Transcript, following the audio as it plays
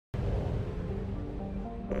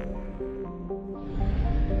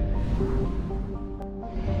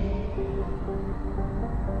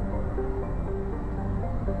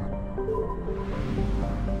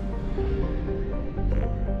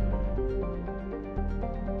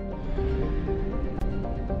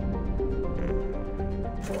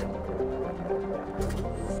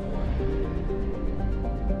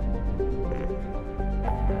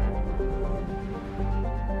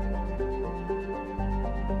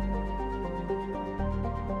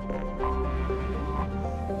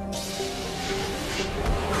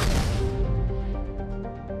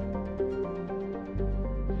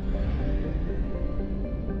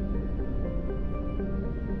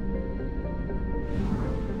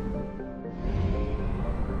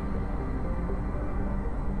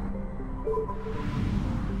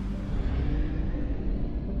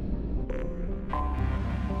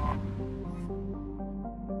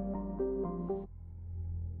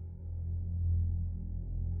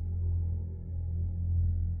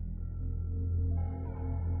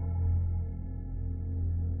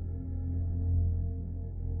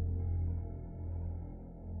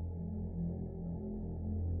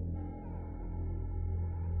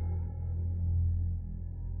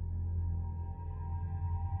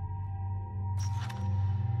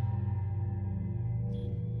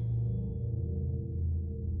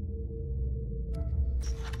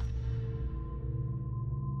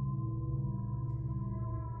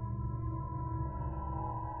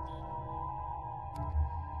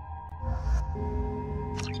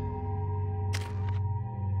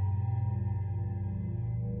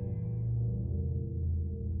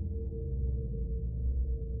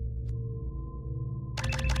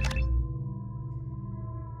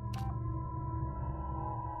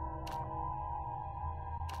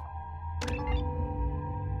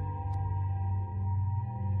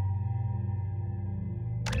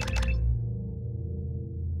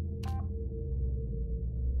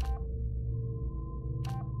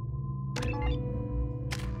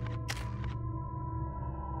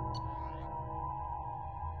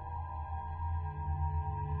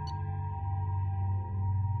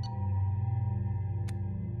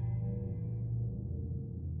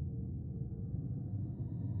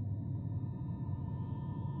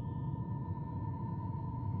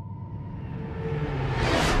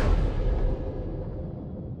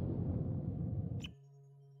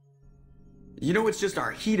You know it's just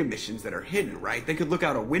our heat emissions that are hidden, right? They could look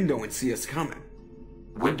out a window and see us coming.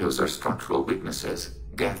 Windows are structural weaknesses.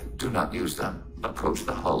 Geth, do not use them. Approach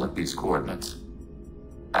the hull at these coordinates.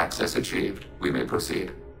 Access achieved. We may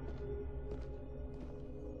proceed.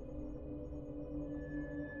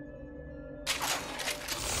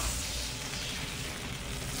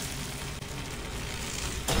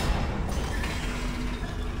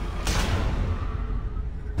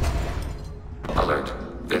 Alert.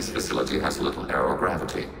 This facility has little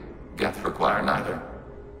aerogravity. Geth require neither.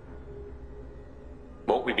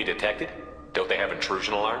 Won't we be detected? Don't they have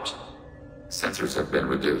intrusion alarms? Sensors have been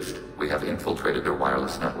reduced. We have infiltrated their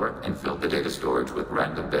wireless network and filled the data storage with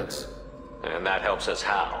random bits. And that helps us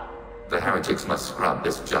how? The heretics must scrub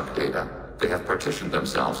this junk data. They have partitioned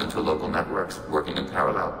themselves into local networks, working in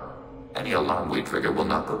parallel. Any alarm we trigger will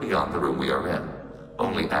not go beyond the room we are in.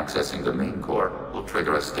 Only accessing the main core will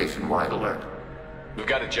trigger a station-wide alert. We've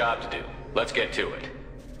got a job to do. Let's get to it.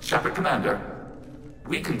 Shepard, Commander.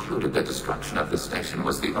 We concluded that destruction of the station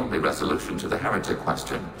was the only resolution to the heretic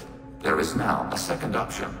question. There is now a second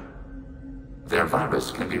option. Their virus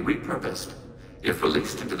can be repurposed. If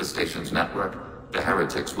released into the station's network, the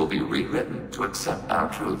heretics will be rewritten to accept our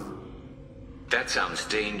truth. That sounds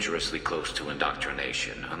dangerously close to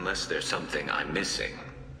indoctrination, unless there's something I'm missing.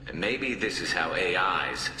 And maybe this is how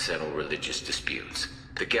AIs settle religious disputes.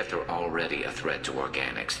 The Geth are already a threat to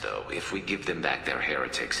organics, though. If we give them back their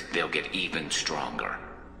heretics, they'll get even stronger.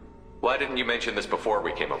 Why didn't you mention this before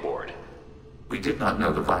we came aboard? We did not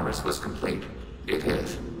know the virus was complete. It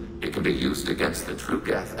is. It can be used against the true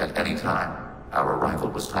Geth at any time. Our arrival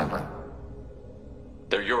was timely.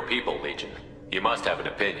 They're your people, Legion. You must have an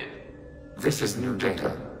opinion. This is new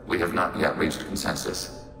data. We have not yet reached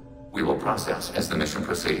consensus. We will process as the mission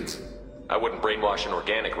proceeds. I wouldn't brainwash an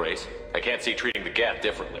organic race. I can't see treating the Geth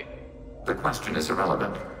differently. The question is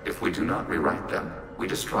irrelevant. If we do not rewrite them, we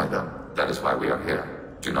destroy them. That is why we are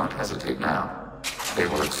here. Do not hesitate now. They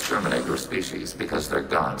will exterminate your species because their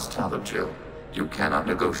gods tell them to. You cannot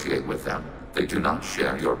negotiate with them. They do not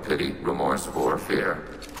share your pity, remorse, or fear.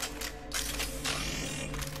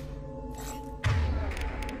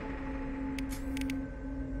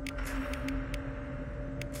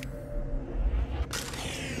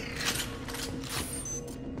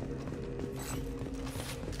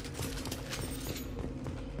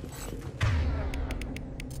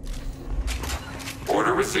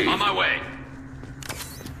 Order received. On my way.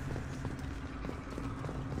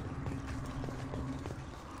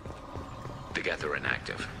 The Geth are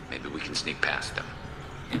inactive. Maybe we can sneak past them.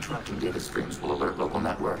 Interrupting data streams will alert local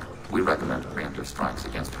network. We recommend preemptive strikes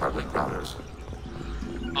against hardlink routers.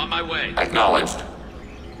 On my way. Acknowledged.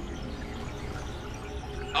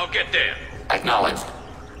 I'll get there. Acknowledged.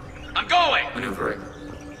 I'm going! Maneuvering.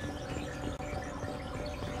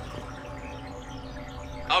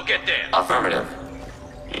 I'll get there. Affirmative.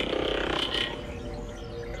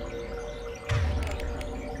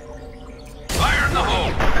 Fire in the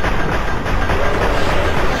hole!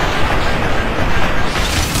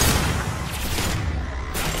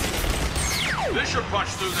 This should punch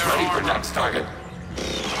through their Ready for armor. next target.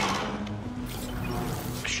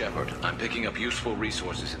 Shepard, I'm picking up useful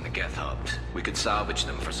resources in the Geth hubs. We could salvage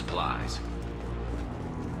them for supplies.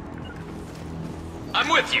 I'm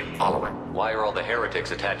with you. Following. Why are all the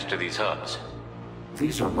heretics attached to these hubs?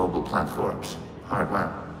 These are mobile platforms.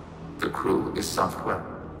 Hardware. The crew is software.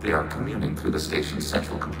 They are communing through the station's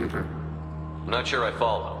central computer. I'm not sure I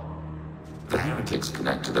follow. The heretics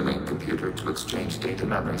connect to the main computer to exchange data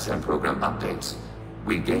memories and program updates.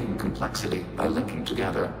 We gain complexity by linking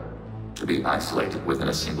together. To be isolated within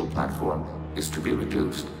a single platform is to be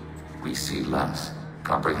reduced. We see less,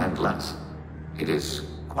 comprehend less. It is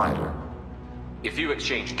quieter. If you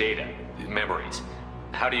exchange data, memories,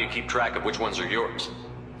 how do you keep track of which ones are yours?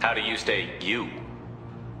 How do you stay you?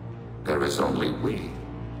 There is only we.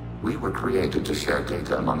 We were created to share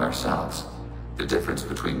data among ourselves. The difference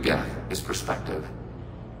between Geth is perspective.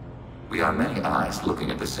 We are many eyes looking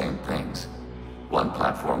at the same things. One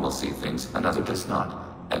platform will see things another does not,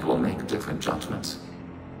 and will make different judgments.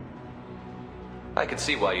 I can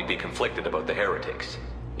see why you'd be conflicted about the heretics.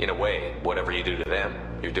 In a way, whatever you do to them,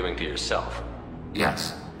 you're doing to yourself.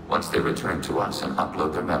 Yes, once they return to us and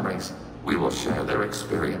upload their memories, we will share their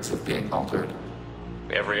experience of being altered.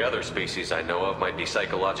 Every other species I know of might be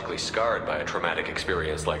psychologically scarred by a traumatic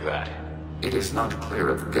experience like that. It is not clear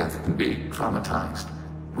if Geth can be traumatized.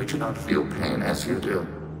 We do not feel pain as you do.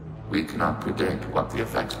 We cannot predict what the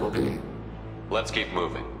effects will be. Let's keep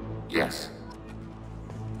moving. Yes.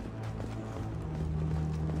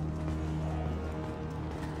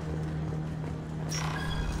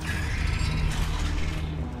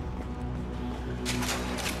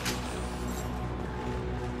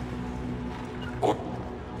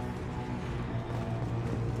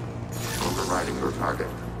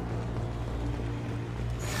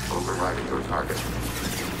 your target.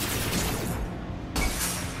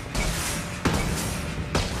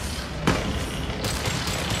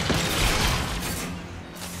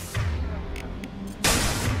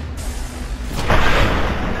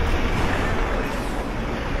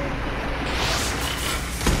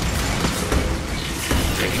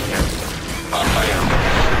 Taking hits. On fire.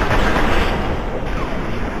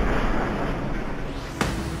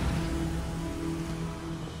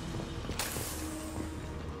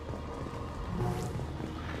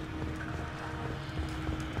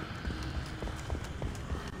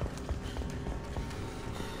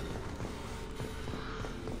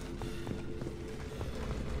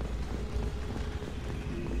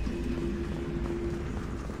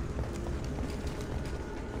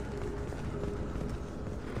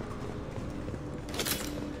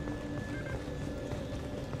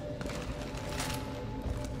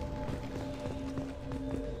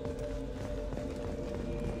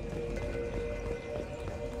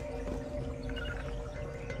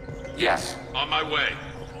 Yes. On my way.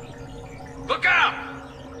 Look out!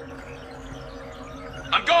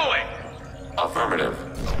 I'm going! Affirmative.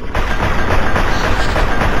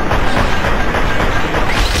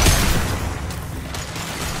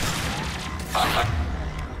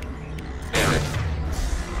 Damn it.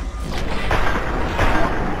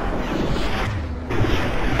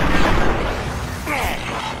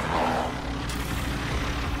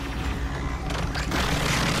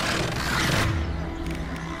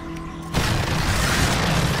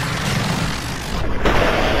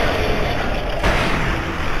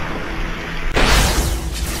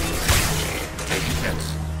 Taking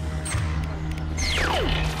hits.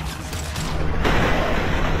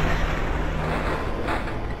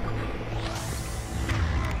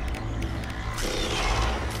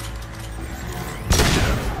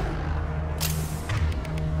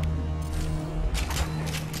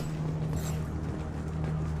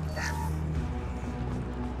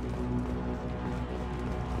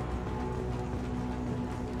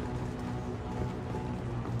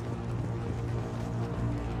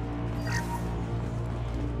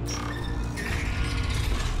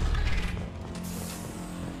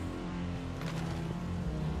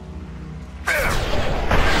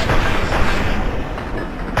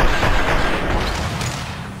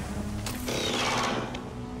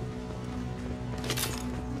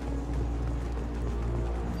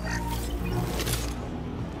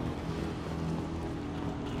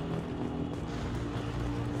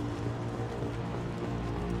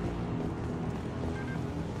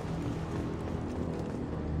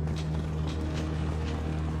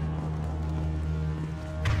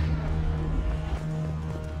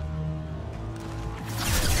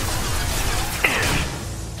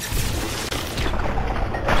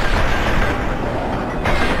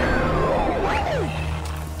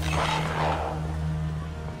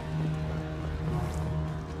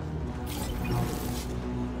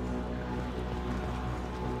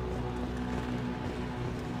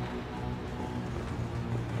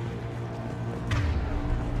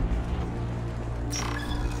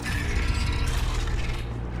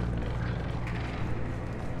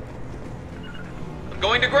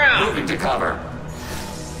 Going to ground! Moving to cover.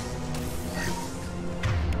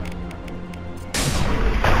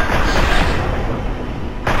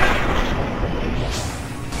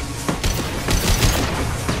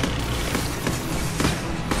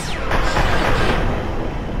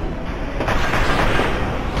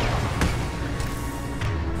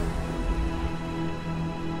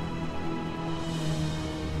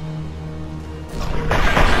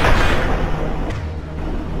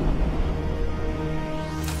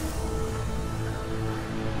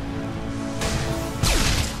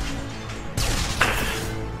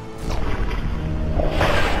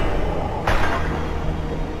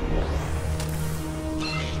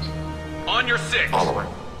 On your six! Following.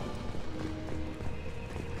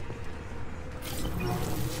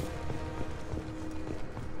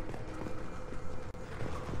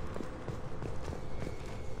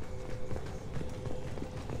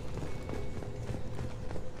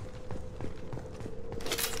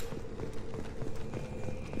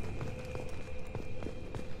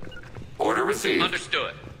 Order received.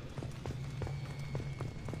 Understood.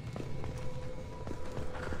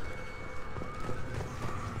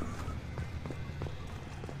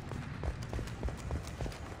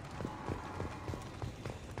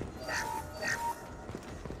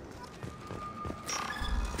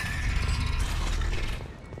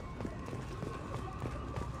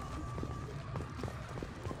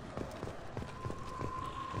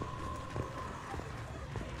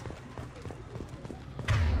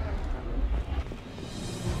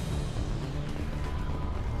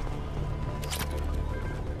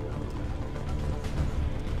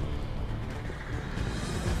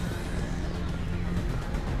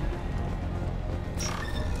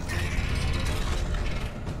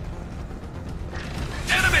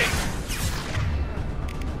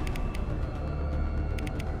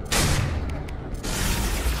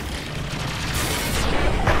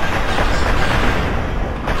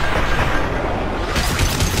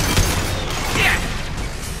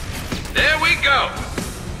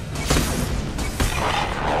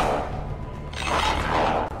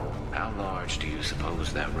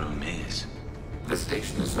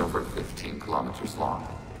 over 15 kilometers long.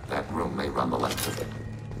 That room may run the length of it.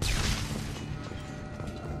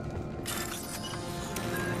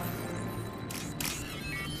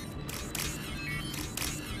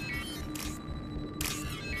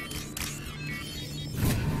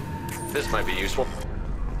 This might be useful.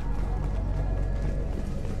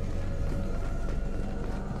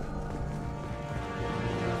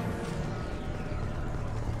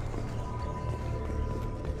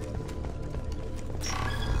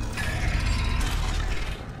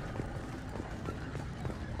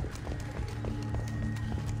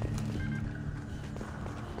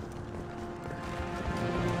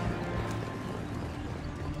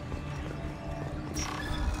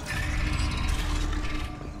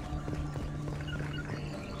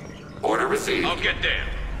 Order received. I'll get there.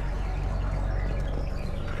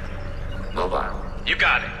 Mobile. You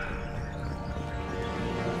got it.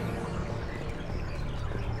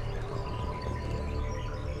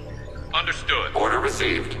 Understood. Order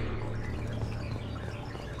received.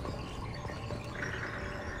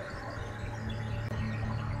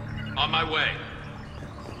 On my way.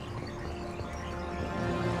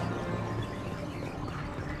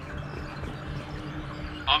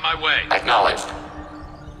 On my way. Acknowledged.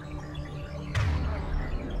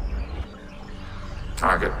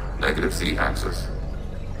 Target, negative Z axis.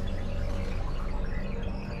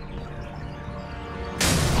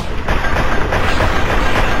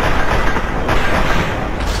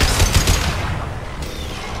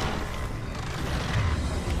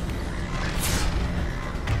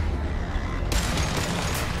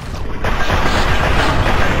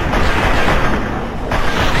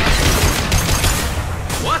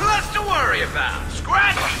 What less to worry about?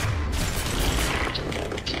 Scratch!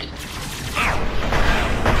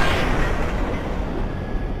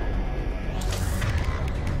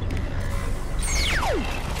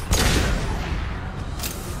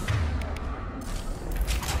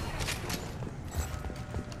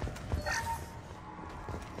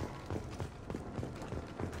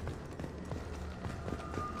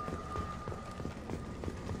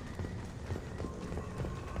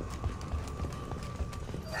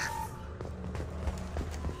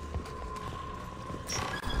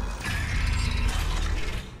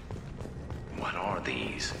 What are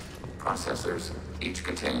these? Processors. Each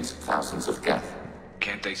contains thousands of geth.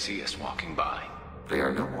 Can't they see us walking by? They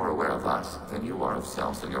are no more aware of us than you are of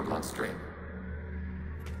cells in your bloodstream.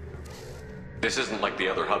 This isn't like the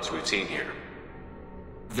other hubs we've seen here.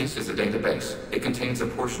 This is a database. It contains a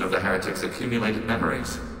portion of the heretic's accumulated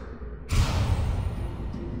memories.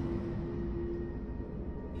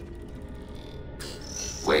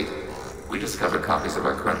 Wait. We discovered copies of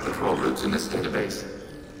our current patrol routes in this database.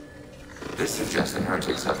 This suggests the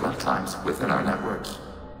heretics have runtimes within our networks.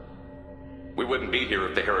 We wouldn't be here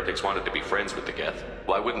if the heretics wanted to be friends with the Geth.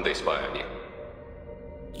 Why wouldn't they spy on you?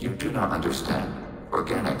 You do not understand.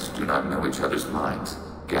 Organics do not know each other's minds.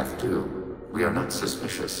 Geth do. We are not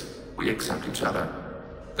suspicious. We accept each other.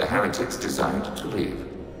 The heretics desired to leave.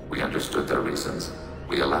 We understood their reasons.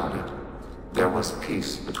 We allowed it. There was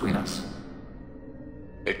peace between us.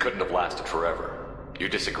 It couldn't have lasted forever. You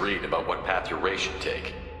disagreed about what path your race should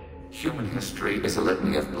take. Human history is a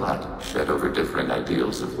litany of blood shed over different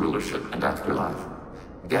ideals of rulership and afterlife.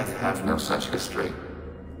 Geth have no such history.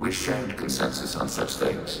 We shared consensus on such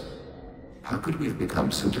things. How could we have become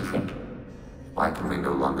so different? Why can we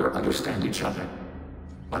no longer understand each other?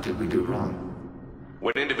 What did we do wrong?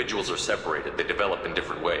 When individuals are separated, they develop in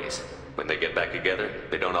different ways. When they get back together,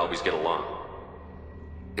 they don't always get along.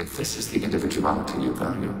 If this is the individuality you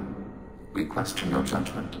value, we question your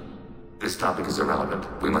judgment. This topic is irrelevant.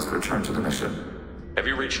 We must return to the mission. Have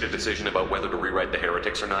you reached a decision about whether to rewrite the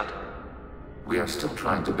heretics or not? We are still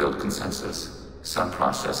trying to build consensus. Some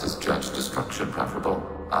processes judge destruction preferable,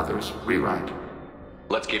 others rewrite.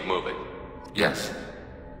 Let's keep moving. Yes.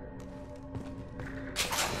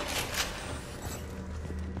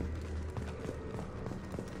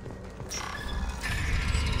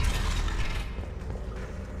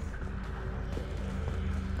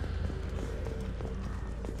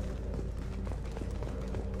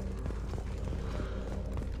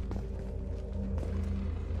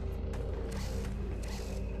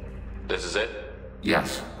 This is it?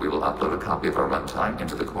 Yes, we will upload a copy of our runtime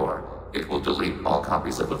into the core. It will delete all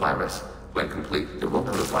copies of the virus. When complete, it will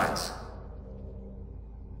notify us.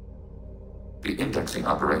 The indexing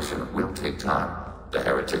operation will take time. The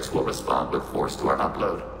heretics will respond with force to our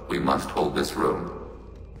upload. We must hold this room.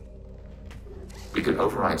 We can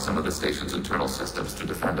override some of the station's internal systems to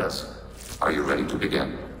defend us. Are you ready to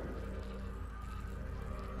begin?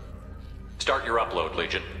 Start your upload,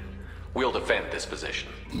 Legion. We'll defend this position.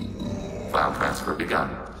 File transfer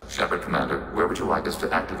begun. Shepard, Commander, where would you like us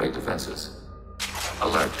to activate defenses?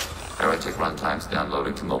 Alert. Heretic runtimes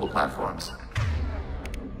downloading to mobile platforms.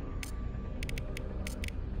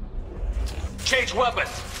 Change weapons!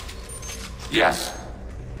 Yes.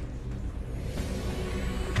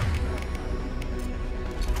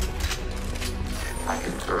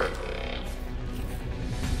 Hacking turret.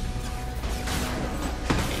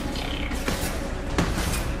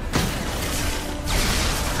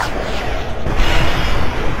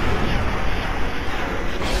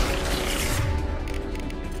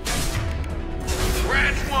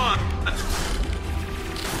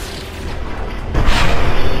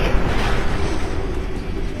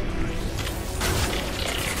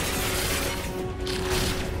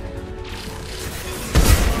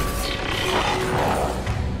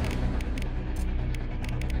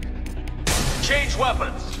 Change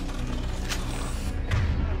weapons!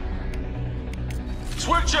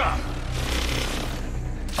 Switch up!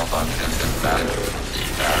 Abundant damage.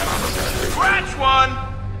 Scratch one!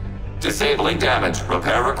 Disabling damage.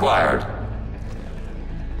 Repair required.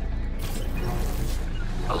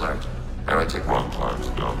 Alert. Heretic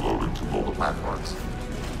runtimes downloading to mobile platforms.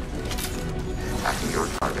 Hacking your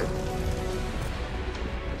target.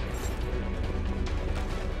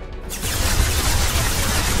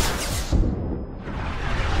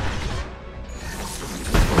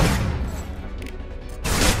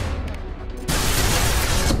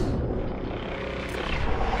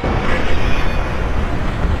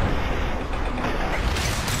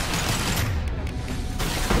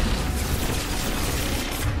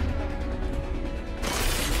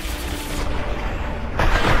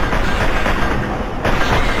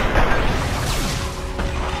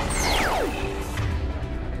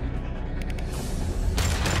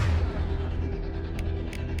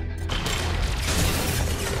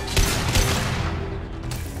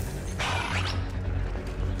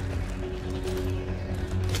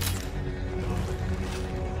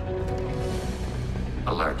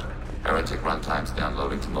 Alert. Heretic runtimes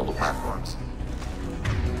downloading to mobile platforms.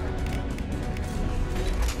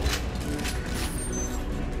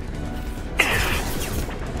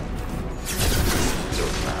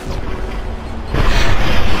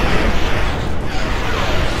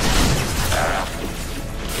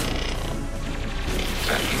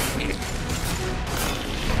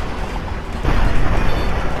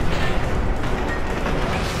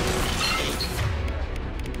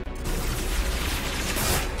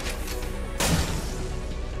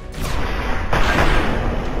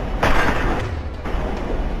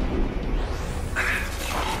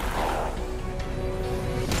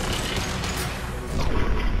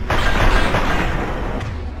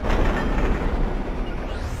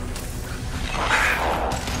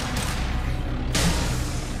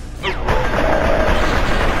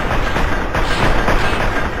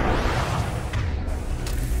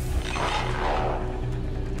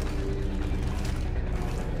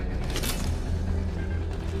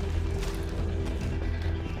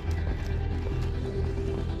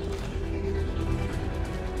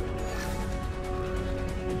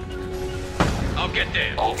 I'll get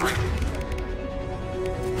there. Altering.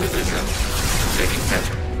 Position. Taking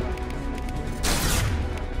measure.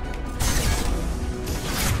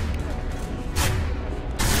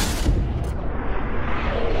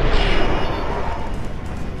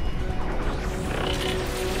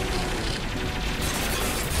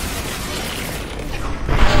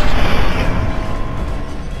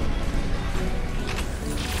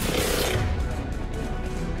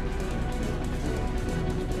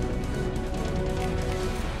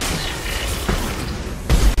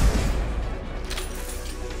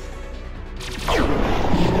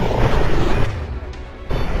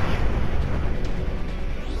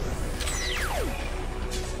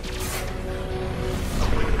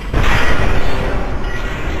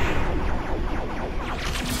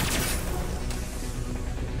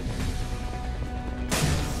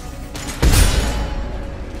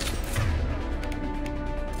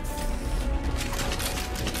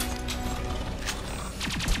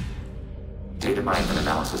 Data mine and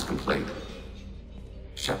analysis complete.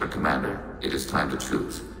 Shepard, Commander, it is time to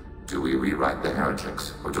choose. Do we rewrite the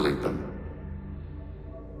heretics or delete them?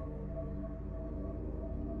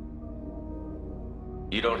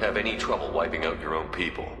 You don't have any trouble wiping out your own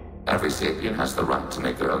people. Every sapient has the right to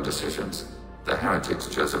make their own decisions. The heretics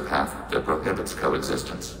chose a path that prohibits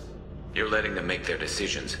coexistence. You're letting them make their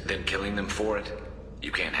decisions, then killing them for it?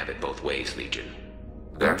 You can't have it both ways, Legion.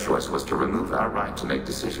 Their choice was to remove our right to make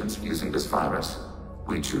decisions using this virus.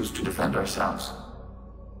 We choose to defend ourselves.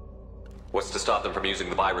 What's to stop them from using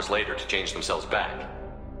the virus later to change themselves back?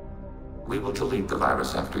 We will delete the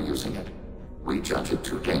virus after using it. We judge it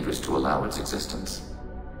too dangerous to allow its existence.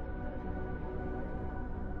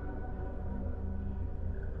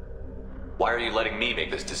 Why are you letting me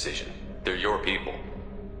make this decision? They're your people.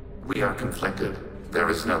 We are conflicted. There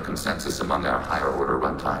is no consensus among our higher-order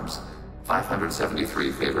runtimes.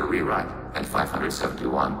 573 favor rewrite, and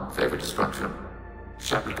 571 favor destruction.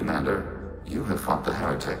 Shepard, Commander, you have fought the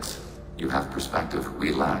heretics. You have perspective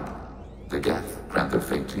we lack. The Geth grant their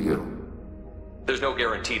fate to you. There's no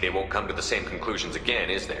guarantee they won't come to the same conclusions again,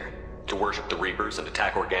 is there? To worship the Reapers and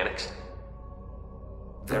attack organics?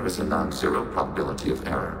 There is a non-zero probability of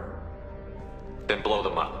error. Then blow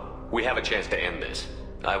them up. We have a chance to end this.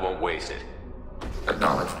 I won't waste it.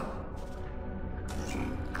 Acknowledged.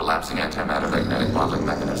 Collapsing antimatter magnetic modeling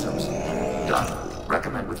mechanisms. Done.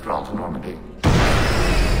 Recommend withdrawal to Normandy.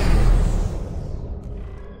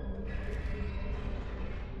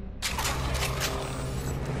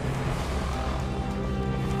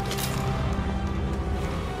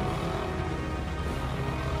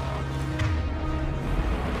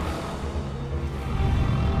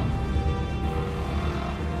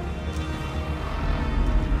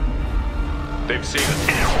 They've seen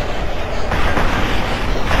us.